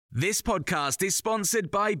This podcast is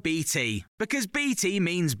sponsored by BT, because BT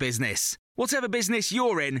means business. Whatever business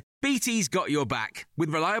you're in, BT's got your back, with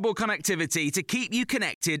reliable connectivity to keep you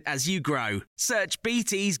connected as you grow. Search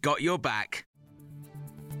BT's got your back.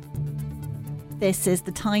 This is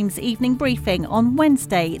the Times evening briefing on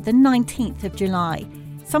Wednesday, the 19th of July.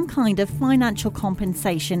 Some kind of financial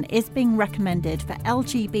compensation is being recommended for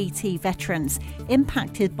LGBT veterans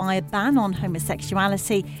impacted by a ban on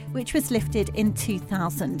homosexuality, which was lifted in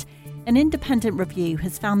 2000. An independent review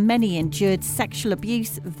has found many endured sexual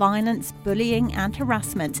abuse, violence, bullying and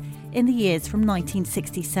harassment in the years from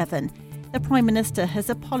 1967. The Prime Minister has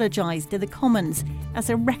apologised to the Commons as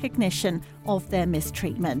a recognition of their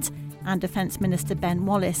mistreatment. And Defence Minister Ben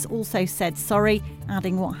Wallace also said sorry,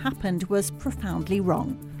 adding what happened was profoundly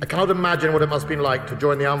wrong. I cannot imagine what it must have been like to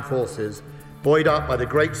join the armed forces, buoyed up by the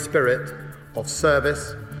great spirit of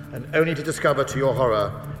service, and only to discover to your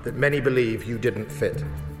horror that many believe you didn't fit.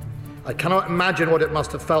 I cannot imagine what it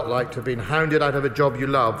must have felt like to have been hounded out of a job you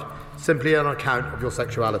loved simply on account of your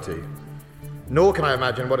sexuality. Nor can I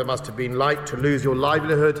imagine what it must have been like to lose your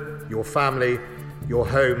livelihood, your family, your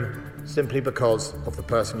home, simply because of the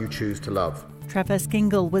person you choose to love. Trevor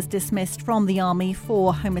Skingle was dismissed from the army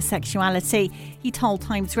for homosexuality. He told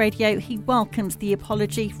Times Radio he welcomes the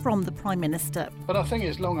apology from the Prime Minister. But I think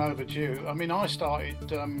it's long overdue. I mean, I started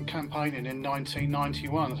campaigning in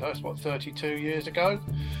 1991, so that's 32 years ago.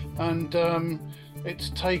 And it's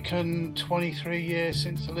taken 23 years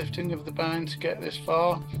since the lifting of the ban to get this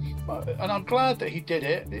far. And I'm glad that he did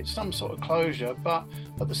it. It's some sort of closure. But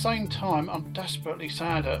at the same time, I'm desperately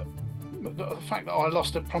sad at the fact that I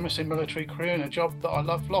lost a promising military career and a job that I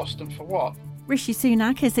love lost, and for what? Rishi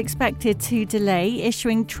Sunak is expected to delay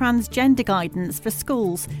issuing transgender guidance for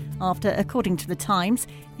schools after, according to The Times,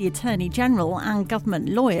 the Attorney General and government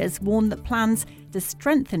lawyers warned that plans to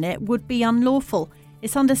strengthen it would be unlawful.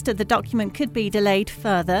 It's understood the document could be delayed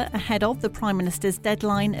further ahead of the Prime Minister's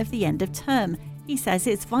deadline of the end of term. He says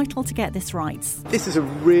it's vital to get this right. This is a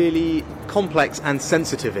really complex and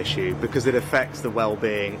sensitive issue because it affects the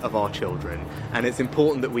well-being of our children, and it's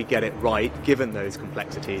important that we get it right given those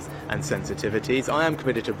complexities and sensitivities. I am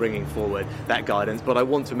committed to bringing forward that guidance, but I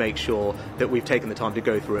want to make sure that we've taken the time to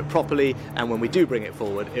go through it properly, and when we do bring it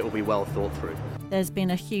forward, it will be well thought through. There's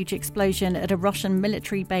been a huge explosion at a Russian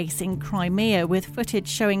military base in Crimea with footage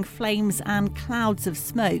showing flames and clouds of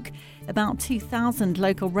smoke. About 2,000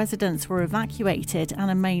 local residents were evacuated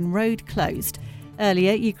and a main road closed.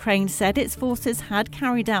 Earlier, Ukraine said its forces had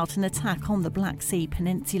carried out an attack on the Black Sea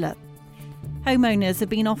Peninsula. Homeowners have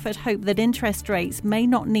been offered hope that interest rates may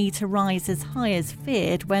not need to rise as high as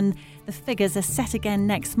feared when the figures are set again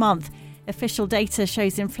next month. Official data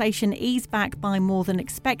shows inflation eased back by more than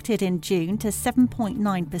expected in June to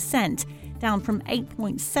 7.9%, down from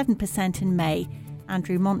 8.7% in May.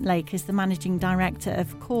 Andrew Montlake is the managing director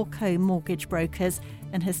of Corco Mortgage Brokers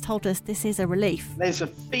and has told us this is a relief. There's a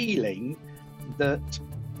feeling that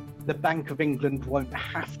the Bank of England won't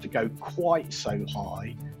have to go quite so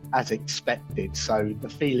high as expected. So the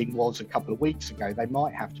feeling was a couple of weeks ago they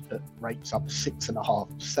might have to put rates up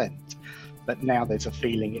 6.5%. But now there's a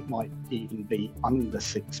feeling it might even be under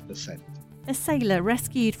 6%. A sailor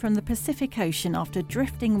rescued from the Pacific Ocean after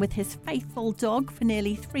drifting with his faithful dog for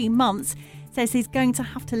nearly 3 months says he's going to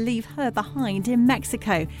have to leave her behind in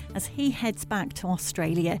Mexico as he heads back to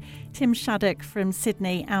Australia. Tim Shaddock from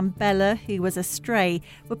Sydney and Bella, who was a stray,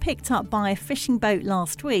 were picked up by a fishing boat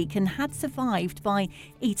last week and had survived by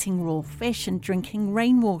eating raw fish and drinking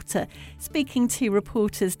rainwater. Speaking to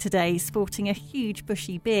reporters today, sporting a huge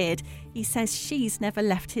bushy beard, he says she's never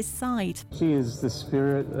left his side. She is the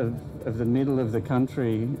spirit of the middle of the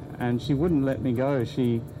country, and she wouldn't let me go.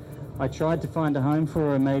 I tried to find a home for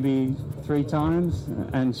her maybe 3 times,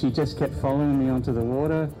 and she just kept following me onto the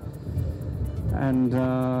water. And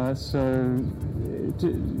I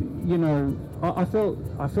felt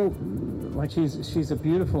like she's a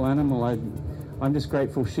beautiful animal. I'm just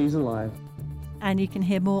grateful she's alive. And you can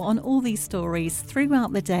hear more on all these stories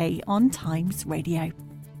throughout the day on Times Radio.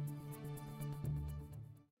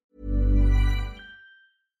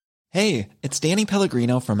 Hey, it's Danny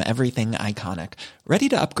Pellegrino from Everything Iconic. Ready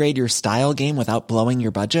to upgrade your style game without blowing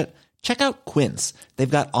your budget? Check out Quince. They've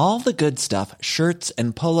got all the good stuff, shirts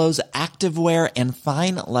and polos, activewear, and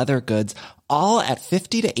fine leather goods, all at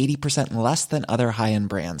 50 to 80% less than other high-end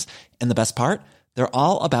brands. And the best part? They're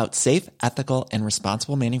all about safe, ethical, and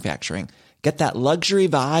responsible manufacturing. Get that luxury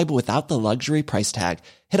vibe without the luxury price tag.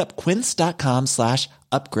 Hit up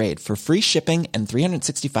quince.com/upgrade for free shipping and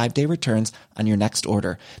 365-day returns on your next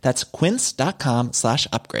order. That's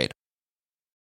quince.com/upgrade.